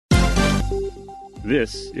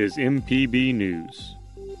This is MPB News.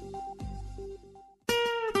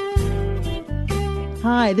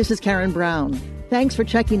 Hi, this is Karen Brown. Thanks for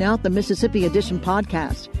checking out the Mississippi Edition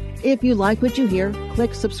podcast. If you like what you hear,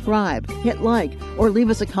 click subscribe, hit like, or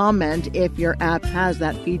leave us a comment if your app has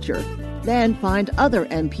that feature. Then find other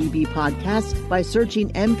MPB podcasts by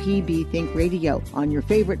searching MPB Think Radio on your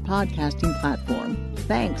favorite podcasting platform.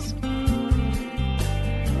 Thanks.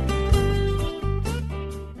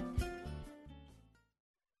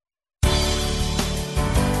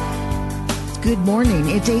 Good morning.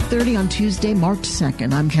 It's 8:30 on Tuesday, March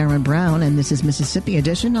 2nd. I'm Karen Brown, and this is Mississippi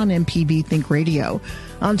Edition on MPB Think Radio.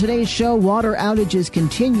 On today's show, water outages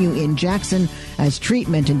continue in Jackson as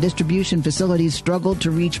treatment and distribution facilities struggle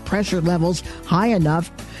to reach pressure levels high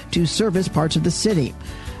enough to service parts of the city.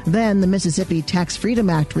 Then the Mississippi Tax Freedom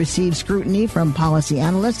Act receives scrutiny from policy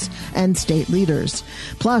analysts and state leaders.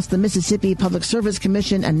 Plus, the Mississippi Public Service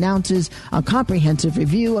Commission announces a comprehensive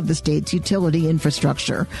review of the state's utility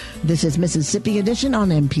infrastructure. This is Mississippi Edition on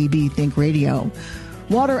MPB Think Radio.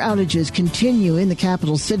 Water outages continue in the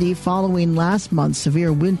capital city following last month's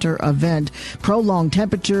severe winter event. Prolonged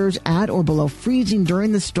temperatures at or below freezing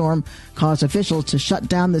during the storm caused officials to shut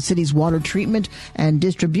down the city's water treatment and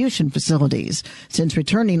distribution facilities. Since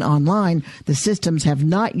returning online, the systems have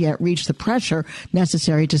not yet reached the pressure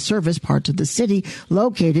necessary to service parts of the city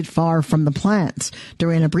located far from the plants.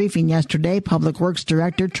 During a briefing yesterday, Public Works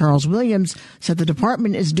Director Charles Williams said the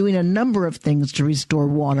department is doing a number of things to restore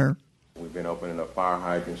water. We've been opening up fire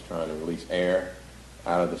hydrants, trying to release air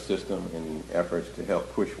out of the system in efforts to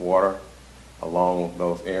help push water along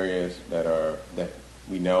those areas that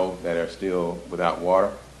we know that are still without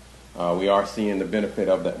water. We are seeing the benefit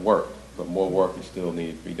of that work, but more work is still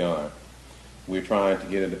needed to be done. We're trying to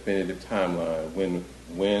get a definitive timeline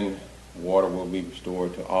when water will be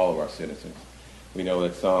restored to all of our citizens. We know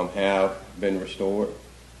that some have been restored,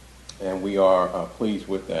 and we are pleased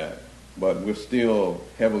with that. But we're still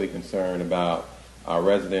heavily concerned about our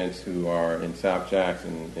residents who are in South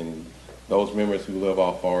Jackson and those members who live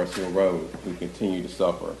off Forest Hill Road who continue to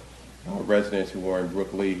suffer. Our residents who are in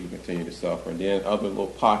Brook Lee who continue to suffer. And then other little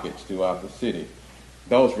pockets throughout the city.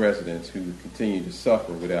 Those residents who continue to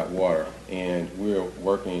suffer without water. And we're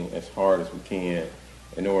working as hard as we can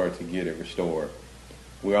in order to get it restored.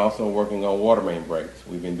 We're also working on water main breaks.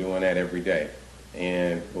 We've been doing that every day.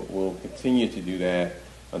 And we'll continue to do that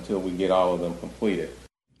until we get all of them completed.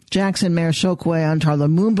 Jackson Mayor Chokwe Antar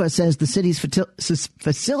Lumumba says the city's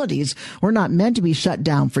facilities were not meant to be shut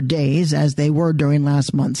down for days as they were during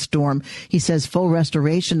last month's storm. He says full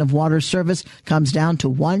restoration of water service comes down to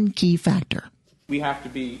one key factor. We have to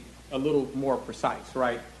be a little more precise,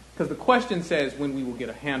 right? Because the question says when we will get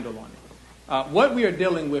a handle on it. What we are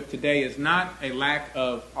dealing with today is not a lack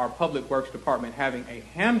of our Public Works Department having a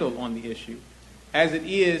handle on the issue, as it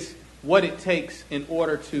is what it takes in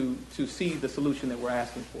order to see the solution that we're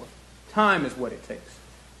asking for. Time is what it takes.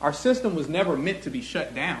 Our system was never meant to be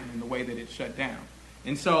shut down in the way that it's shut down.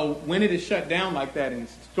 And so when it is shut down like that and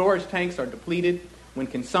storage tanks are depleted, when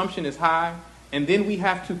consumption is high, and then we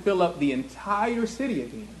have to fill up the entire city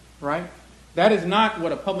again, right? That is not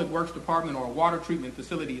what a Public Works Department or a water treatment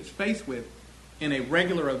facility is faced with in a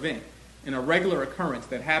regular event, in a regular occurrence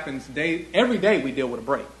that happens every day. We deal with a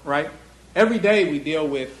break, right? Every day we deal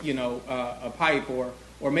with, a pipe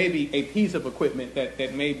or maybe a piece of equipment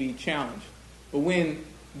that may be challenged. But when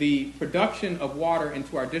the production of water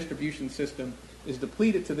into our distribution system is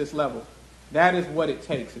depleted to this level, that is what it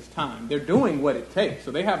takes, is time. They're doing what it takes,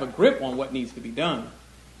 so they have a grip on what needs to be done.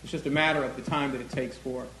 It's just a matter of the time that it takes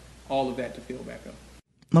for all of that to fill back up.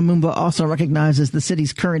 Lumumba also recognizes the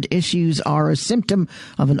city's current issues are a symptom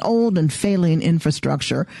of an old and failing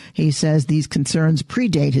infrastructure. He says these concerns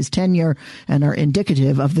predate his tenure and are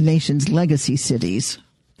indicative of the nation's legacy cities.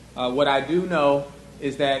 What I do know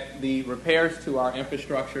is that the repairs to our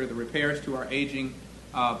infrastructure, the repairs to our aging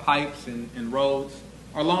pipes and roads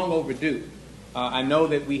are long overdue. I know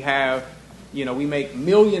that we have, we make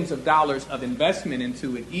millions of dollars of investment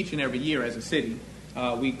into it each and every year as a city.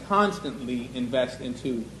 We constantly invest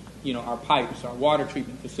into, our pipes, our water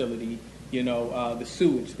treatment facility, the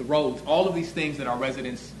sewage, the roads, all of these things that our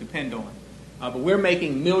residents depend on. But we're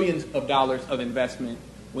making millions of dollars of investment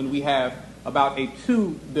when we have about a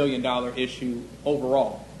 $2 billion issue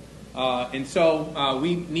overall. And so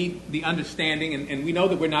we need the understanding, and we know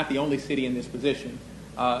that we're not the only city in this position.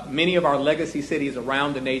 Many of our legacy cities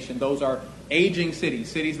around the nation, those are aging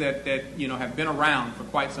cities that have been around for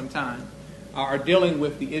quite some time, are dealing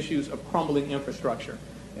with the issues of crumbling infrastructure.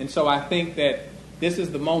 And so I think that this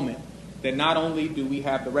is the moment that not only do we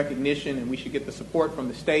have the recognition and we should get the support from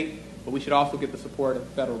the state, but we should also get the support of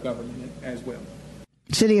the federal government as well.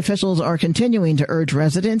 City officials are continuing to urge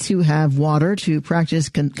residents who have water to practice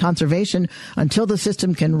conservation until the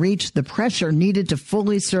system can reach the pressure needed to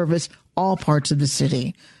fully service all parts of the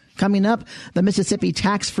city. Coming up, the Mississippi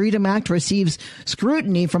Tax Freedom Act receives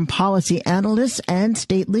scrutiny from policy analysts and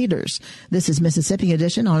state leaders. This is Mississippi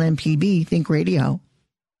Edition on MPB Think Radio.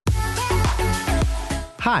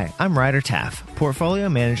 Hi, I'm Ryder Taff, Portfolio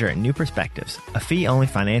Manager at New Perspectives, a fee-only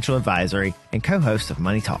financial advisory and co-host of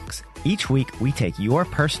Money Talks. Each week, we take your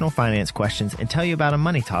personal finance questions and tell you about a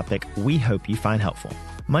money topic we hope you find helpful.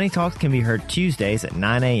 Money Talks can be heard Tuesdays at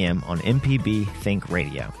 9 a.m. on MPB Think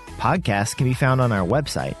Radio. Podcasts can be found on our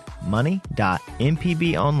website,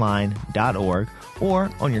 money.mpbonline.org, or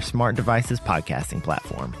on your smart device's podcasting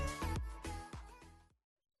platform.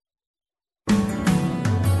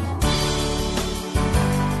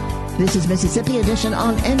 This is Mississippi Edition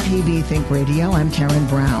on MPB Think Radio. I'm Karen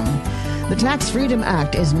Brown. The Tax Freedom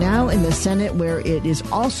Act is now in the Senate, where it is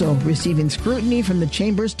also receiving scrutiny from the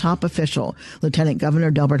chamber's top official. Lieutenant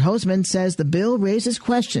Governor Delbert Hosemann says the bill raises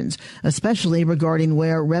questions, especially regarding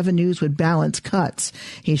where revenues would balance cuts.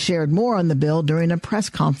 He shared more on the bill during a press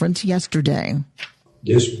conference yesterday.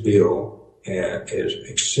 This bill is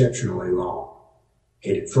exceptionally long.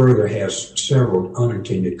 It further has several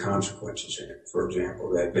unintended consequences in it. For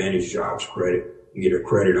example, the Advantage Jobs credit, you get a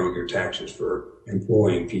credit on your taxes for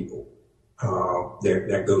employing people.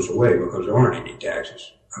 That goes away because there aren't any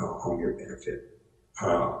taxes on your benefit.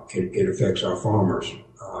 It affects our farmers.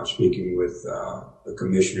 Speaking with the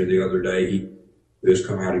commissioner the other day, he has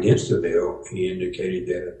come out against the bill. He indicated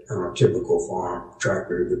that on a typical farm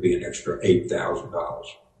tractor, it would be an extra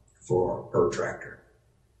 $8,000 per tractor.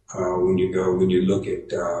 When you look at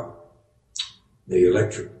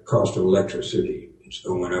the cost of electricity, it's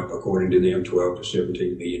going up, according to them, $12 to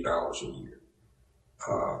 $17 million a year.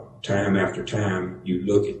 Time after time, you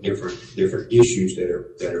look at different issues that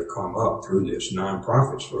have come up through this.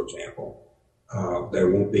 Nonprofits, for example, there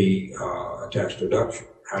won't be a tax deduction.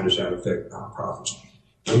 How does that affect nonprofits?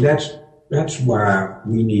 And that's why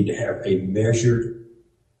we need to have a measured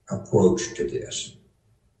approach to this.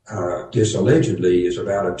 This allegedly is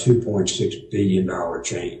about a $2.6 billion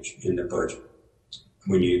change in the budget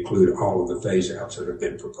when you include all of the phase-outs that have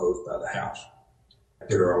been proposed by the House.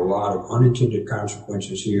 There are a lot of unintended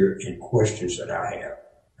consequences here and questions that I have.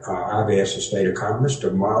 I've asked the state of Congress to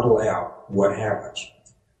model out what happens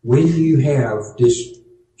when you have this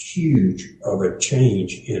huge of a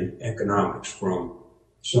change in economics from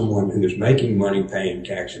someone who is making money paying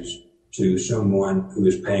taxes to someone who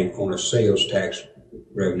is paying on a sales tax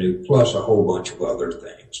revenue plus a whole bunch of other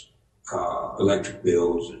things, electric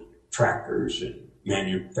bills and tractors and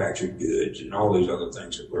manufactured goods and all these other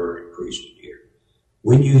things that were increased here.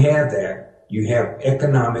 When you have that, you have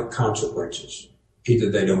economic consequences. Either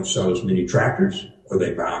they don't sell as many tractors, or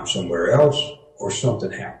they buy them somewhere else, or something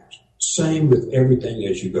happens. Same with everything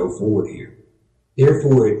as you go forward here.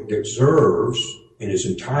 Therefore, it deserves and is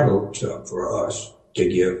entitled for us to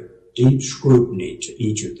give deep scrutiny to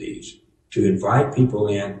each of these, to invite people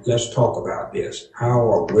in. Let's talk about this.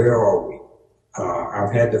 Where are we?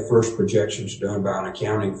 I've had the first projections done by an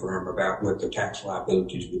accounting firm about what the tax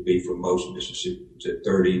liabilities would be for most Mississippians at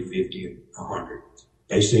 30, 50, and 100.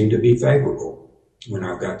 They seem to be favorable when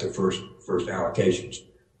I've got the first allocations.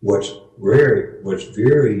 What's very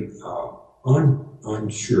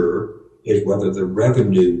unsure is whether the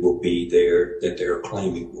revenue will be there that they're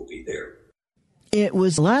claiming will be there. It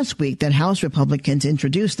was last week that House Republicans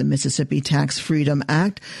introduced the Mississippi Tax Freedom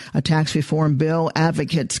Act, a tax reform bill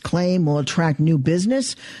advocates claim will attract new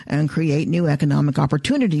business and create new economic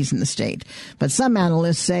opportunities in the state. But some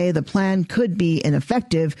analysts say the plan could be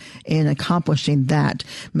ineffective in accomplishing that.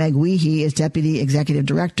 Meg Wiehe is Deputy Executive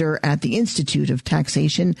Director at the Institute of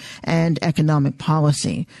Taxation and Economic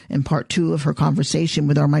Policy. In part two of her conversation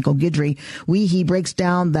with our Michael Guidry, Wiehe breaks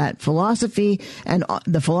down that philosophy and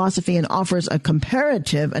offers a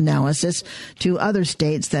comparative analysis to other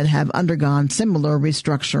states that have undergone similar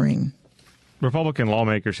restructuring. Republican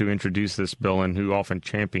lawmakers who introduced this bill and who often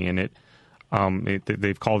champion it,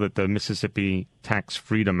 they've called it the Mississippi Tax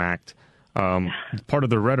Freedom Act. Part of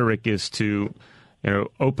the rhetoric is to,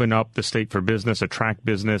 open up the state for business, attract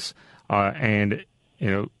business, and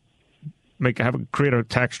create a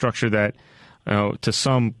tax structure that to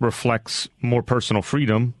some reflects more personal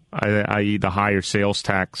freedom, i.e. the higher sales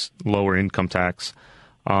tax, lower income tax,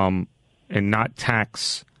 and not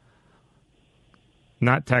tax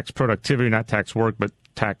productivity, not tax work, but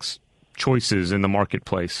tax choices in the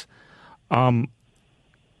marketplace.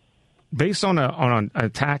 Based on a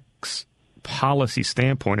tax policy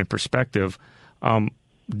standpoint and perspective,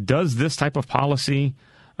 does this type of policy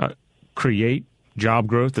create job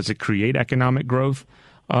growth? Does it create economic growth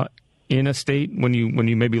in a state when you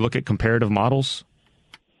maybe look at comparative models?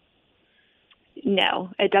 No,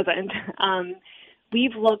 it doesn't.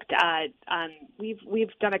 We've looked at we've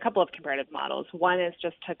done a couple of comparative models. One is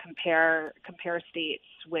just to compare states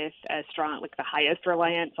with with the highest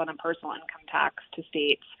reliance on a personal income tax to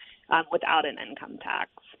states without an income tax.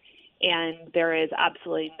 And there is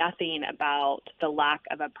absolutely nothing about the lack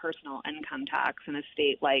of a personal income tax in a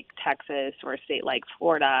state like Texas or a state like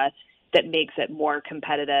Florida that makes it more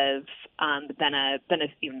competitive than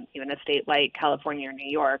even a state like California or New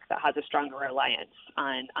York that has a stronger reliance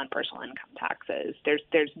on personal income taxes.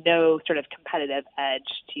 There's no sort of competitive edge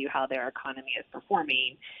to how their economy is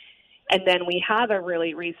performing. And then we have a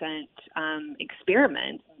really recent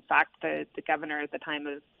experiment. In fact, the governor at the time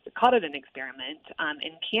called it an experiment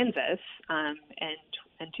in Kansas. And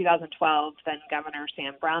in 2012, then Governor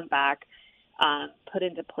Sam Brownback put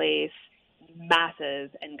into place massive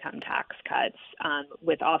income tax cuts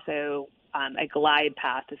with also a glide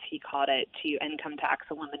path, as he called it, to income tax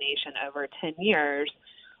elimination over 10 years,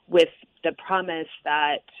 with the promise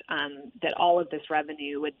that all of this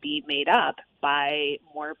revenue would be made up by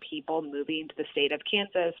more people moving to the state of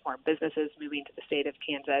Kansas, more businesses moving to the state of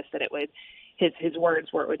Kansas, that it would, his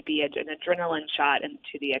words were, it would be an adrenaline shot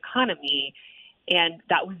into the economy. And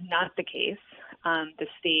that was not the case. The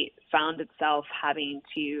state found itself having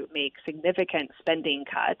to make significant spending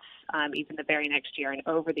cuts, even the very next year and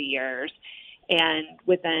over the years. And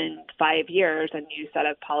within 5 years, a new set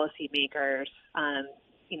of policymakers,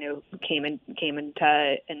 came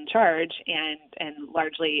in charge and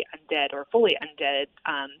largely undid or fully undid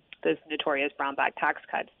those notorious Brownback tax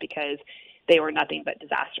cuts, because they were nothing but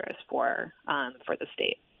disastrous for the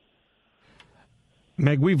state.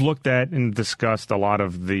 Meg, we've looked at and discussed a lot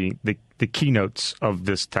of the keynotes of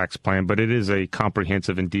this tax plan, but it is a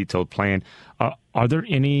comprehensive and detailed plan. Are there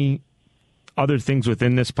any other things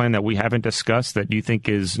within this plan that we haven't discussed that you think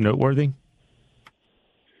is noteworthy?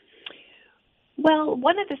 Well,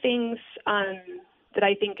 one of the things that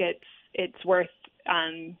I think it's worth,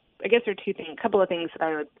 I guess there are a couple of things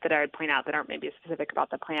that I would point out that aren't maybe specific about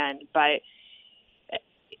the plan, but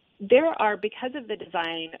there are, because of the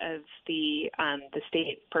design of the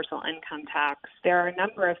state personal income tax, there are a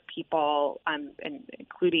number of people,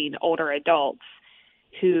 including older adults,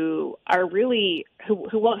 who are really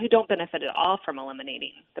who don't benefit at all from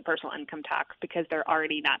eliminating the personal income tax, because they're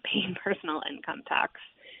already not paying personal income tax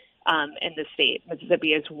in the state.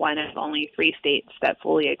 Mississippi is one of only 3 states that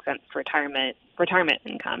fully exempts retirement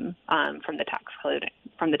income from the tax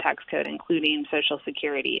code, including Social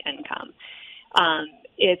Security income.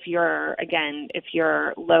 If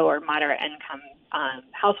you're low or moderate income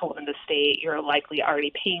household in the state, you're likely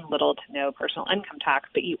already paying little to no personal income tax,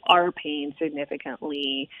 but you are paying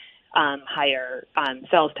significantly higher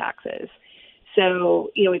sales taxes.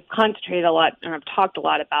 So, we've concentrated a lot and I've talked a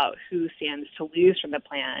lot about who stands to lose from the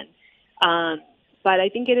plan. But I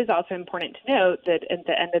think it is also important to note that at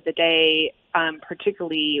the end of the day,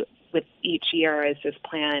 particularly with each year as this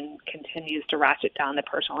plan continues to ratchet down the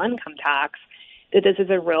personal income tax, that this is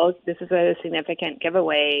a significant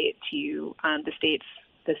giveaway to the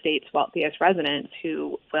state's wealthiest residents,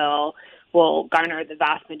 who will garner the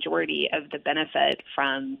vast majority of the benefit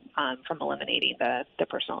from eliminating the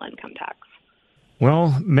personal income tax.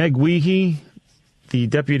 Well, Meg Wiehe, the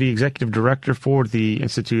Deputy Executive Director for the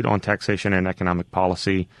Institute on Taxation and Economic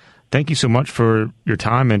Policy, thank you so much for your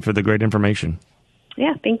time and for the great information.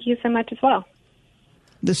 Yeah, thank you so much as well.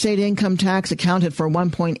 The state income tax accounted for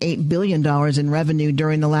 $1.8 billion in revenue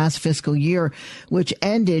during the last fiscal year, which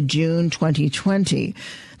ended June 2020.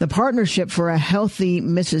 The Partnership for a Healthy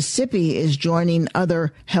Mississippi is joining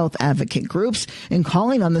other health advocate groups in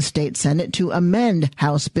calling on the state Senate to amend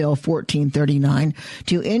House Bill 1439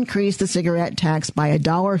 to increase the cigarette tax by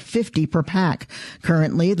 $1.50 per pack.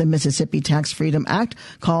 Currently, the Mississippi Tax Freedom Act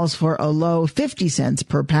calls for a low 50 cents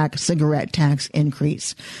per pack cigarette tax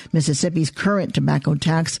increase. Mississippi's current tobacco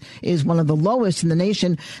tax is one of the lowest in the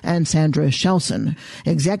nation, and Sandra Shelson,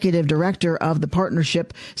 executive director of the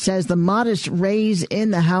partnership, says the modest raise in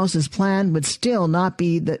the House's plan would still not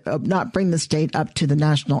bring the state up to the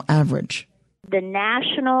national average. The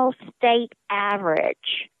national state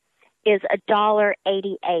average is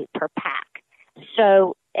 $1.88 per pack.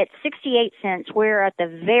 So at 68 cents, we're at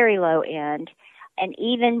the very low end. And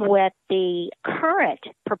even with the current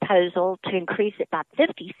proposal to increase it by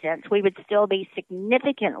 50 cents, we would still be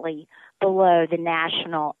significantly below the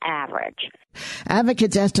national average.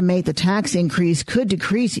 Advocates estimate the tax increase could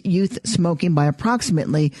decrease youth smoking by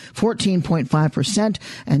approximately 14.5%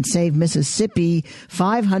 and save Mississippi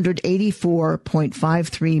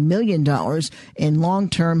 $584.53 million in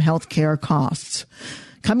long-term health care costs.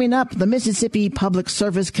 Coming up, the Mississippi Public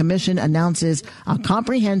Service Commission announces a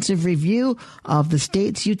comprehensive review of the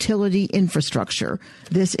state's utility infrastructure.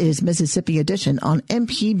 This is Mississippi Edition on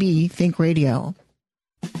MPB Think Radio.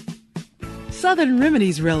 Southern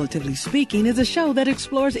Remedies, Relatively Speaking, is a show that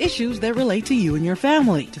explores issues that relate to you and your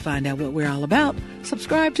family. To find out what we're all about,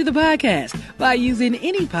 subscribe to the podcast by using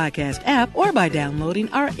any podcast app or by downloading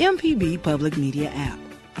our MPB Public Media app.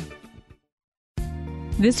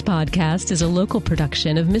 This podcast is a local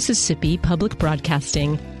production of Mississippi Public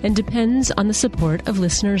Broadcasting and depends on the support of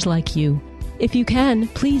listeners like you. If you can,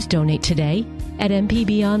 please donate today at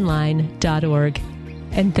mpbonline.org.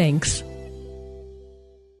 And thanks.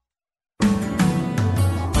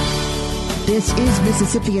 This is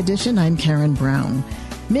Mississippi Edition. I'm Karen Brown.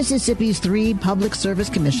 Mississippi's 3 public service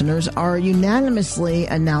commissioners are unanimously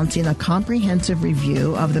announcing a comprehensive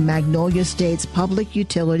review of the Magnolia State's public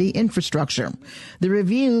utility infrastructure. The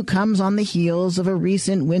review comes on the heels of a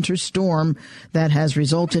recent winter storm that has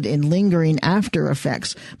resulted in lingering after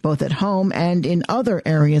effects, both at home and in other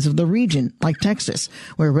areas of the region, like Texas,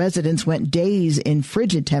 where residents went days in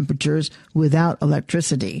frigid temperatures without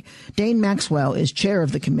electricity. Dane Maxwell is chair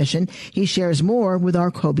of the commission. He shares more with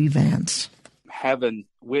our Kobee Vance. Having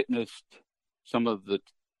witnessed some of the,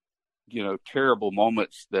 terrible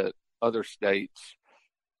moments that other states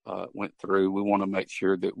went through, we want to make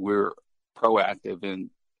sure that we're proactive in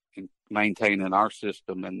maintaining our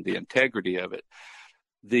system and the integrity of it.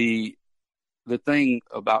 The thing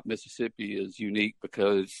about Mississippi is unique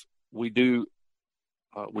because we do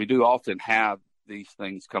often have these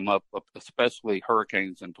things come up, especially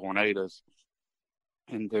hurricanes and tornadoes.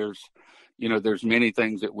 And there's many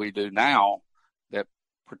things that we do now that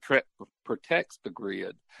protects the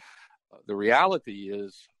grid. The reality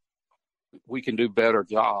is we can do better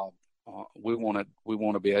job. We want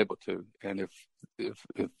to be able to, and if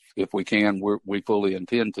we can, we fully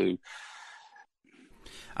intend to.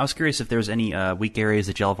 I was curious if there's any weak areas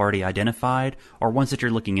that y'all have already identified, or ones that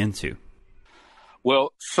you're looking into.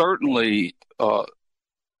 Well, certainly,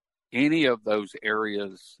 any of those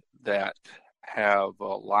areas that have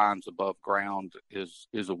lines above ground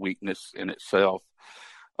is a weakness in itself.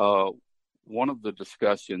 One of the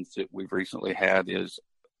discussions that we've recently had is,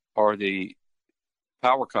 are the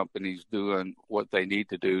power companies doing what they need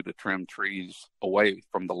to do to trim trees away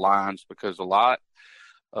from the lines? Because a lot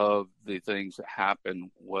of the things that happened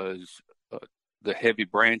was the heavy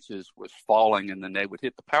branches was falling and then they would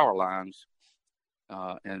hit the power lines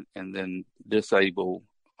and then disable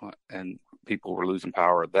and people were losing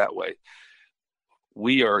power that way.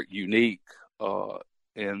 We are unique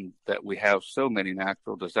in that we have so many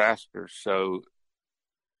natural disasters, so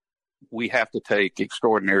we have to take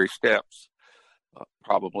extraordinary steps,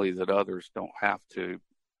 probably that others don't have to.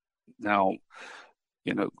 Now,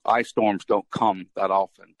 ice storms don't come that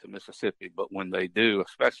often to Mississippi, but when they do,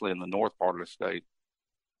 especially in the north part of the state,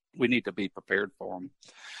 we need to be prepared for them.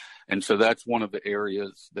 And so that's one of the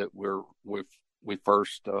areas that we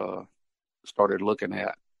first started looking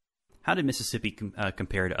at. How did Mississippi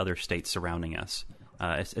compare to other states surrounding us,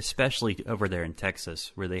 especially over there in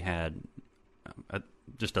Texas, where they had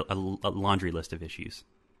just a laundry list of issues?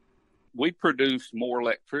 We produced more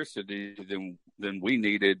electricity than we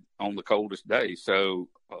needed on the coldest day. So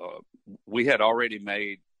we had already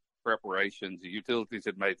made preparations. The utilities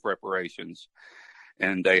had made preparations,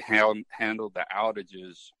 and they handled the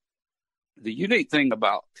outages. The unique thing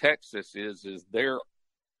about Texas is they're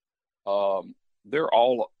all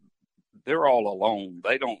alone.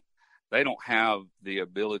 They don't have the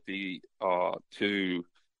ability to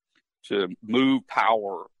move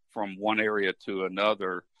power from one area to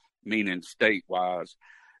another, meaning state-wise.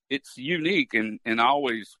 It's unique, and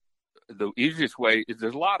always the easiest way is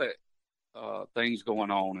there's a lot of things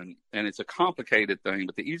going on, and it's a complicated thing,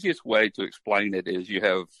 but the easiest way to explain it is you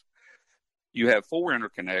have 4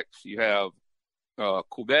 interconnects. You have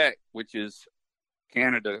Quebec, which is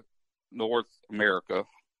Canada, North America,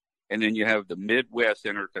 and then you have the Midwest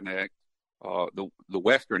interconnect, the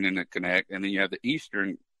Western interconnect, and then you have the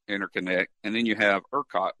Eastern interconnect, and then you have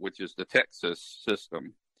ERCOT, which is the Texas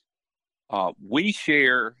system. We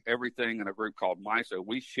share everything in a group called MISO.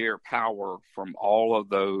 We share power from all of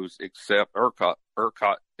those except ERCOT.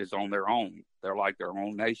 ERCOT is on their own. They're like their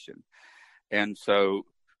own nation. And so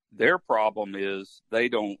Their problem is they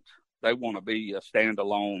want to be a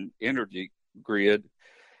standalone energy grid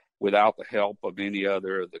without the help of any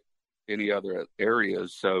other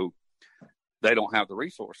areas. So they don't have the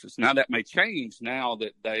resources. Now that may change now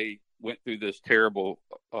that they went through this terrible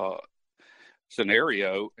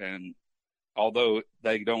scenario, and although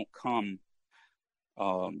they don't come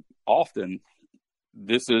often,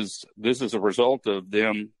 this is a result of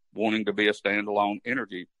them wanting to be a standalone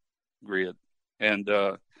energy grid, and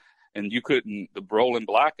you couldn't. The rolling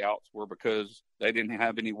blackouts were because they didn't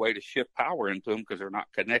have any way to shift power into them because they're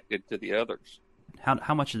not connected to the others.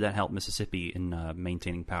 How much did that help Mississippi in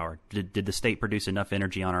maintaining power? Did the state produce enough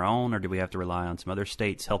energy on our own, or did we have to rely on some other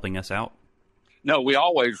states helping us out? No, we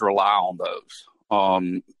always rely on those.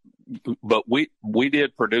 But we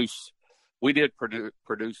did produce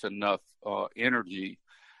enough energy,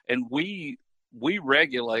 and we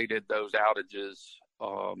regulated those outages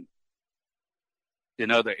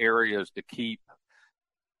in other areas to keep,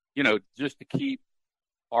 just to keep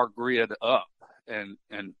our grid up and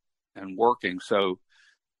working. So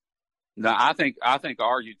now I think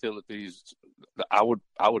our utilities, I would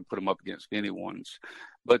put them up against anyone's.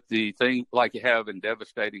 But the thing, like you have in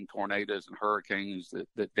devastating tornadoes and hurricanes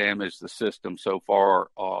that damage the system so far,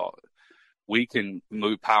 we can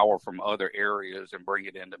move power from other areas and bring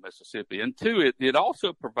it into Mississippi. And two, it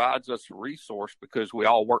also provides us a resource because we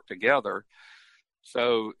all work together.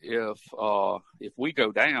 So if we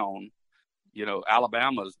go down,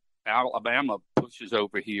 Alabama pushes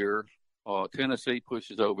over here, Tennessee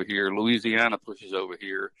pushes over here, Louisiana pushes over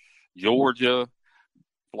here, Georgia,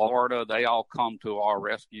 Florida, they all come to our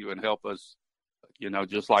rescue and help us,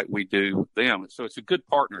 just like we do them. So it's a good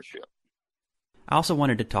partnership. I also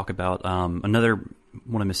wanted to talk about another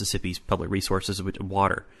one of Mississippi's public resources, which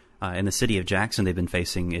water. In the city of Jackson, they've been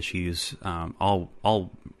facing issues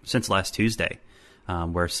all since last Tuesday,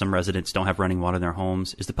 where some residents don't have running water in their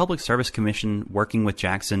homes. Is the Public Service Commission working with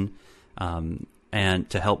Jackson and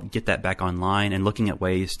to help get that back online and looking at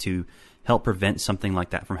ways to help prevent something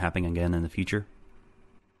like that from happening again in the future?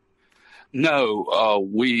 No,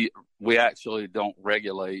 we actually don't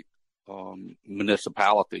regulate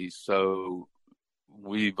municipalities, so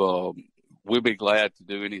we'd be glad to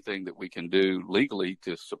do anything that we can do legally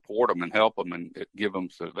to support them and help them and give them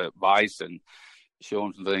some advice and show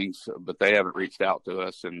them some things. But they haven't reached out to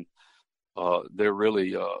us, and they're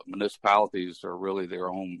really municipalities are really their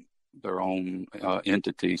own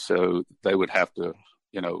entity, so they would have to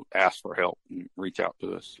ask for help and reach out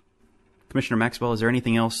to us. Commissioner Maxwell, is there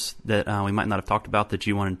anything else that we might not have talked about that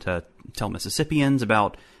you wanted to tell Mississippians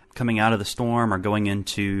about coming out of the storm or going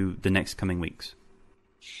into the next coming weeks?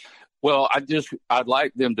 Well, I'd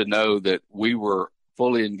like them to know that we were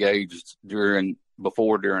fully engaged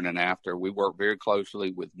before, during, and after. We worked very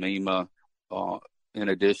closely with MEMA, in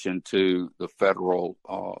addition to the federal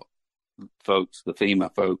folks, the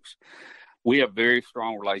FEMA folks. We have very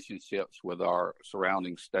strong relationships with our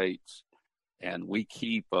surrounding states, and we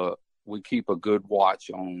keep a good watch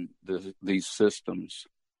on these systems.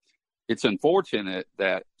 It's unfortunate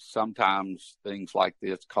that sometimes things like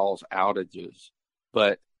this cause outages,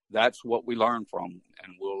 but that's what we learn from,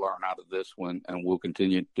 and we'll learn out of this one, and we'll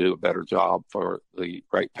continue to do a better job for the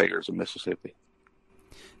ratepayers of Mississippi.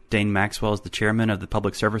 Dane Maxwell is the chairman of the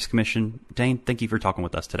Public Service Commission. Dane, thank you for talking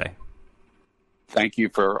with us today. Thank you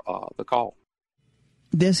for the call.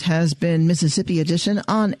 This has been Mississippi Edition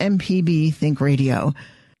on MPB Think Radio.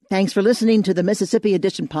 Thanks for listening to the Mississippi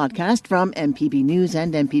Edition podcast from MPB News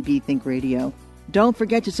and MPB Think Radio. Don't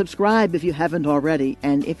forget to subscribe if you haven't already,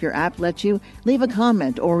 and if your app lets you, leave a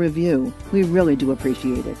comment or review. We really do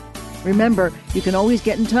appreciate it. Remember, you can always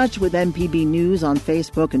get in touch with MPB News on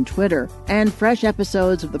Facebook and Twitter, and fresh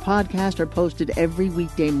episodes of the podcast are posted every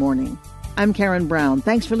weekday morning. I'm Karen Brown.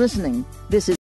 Thanks for listening. This is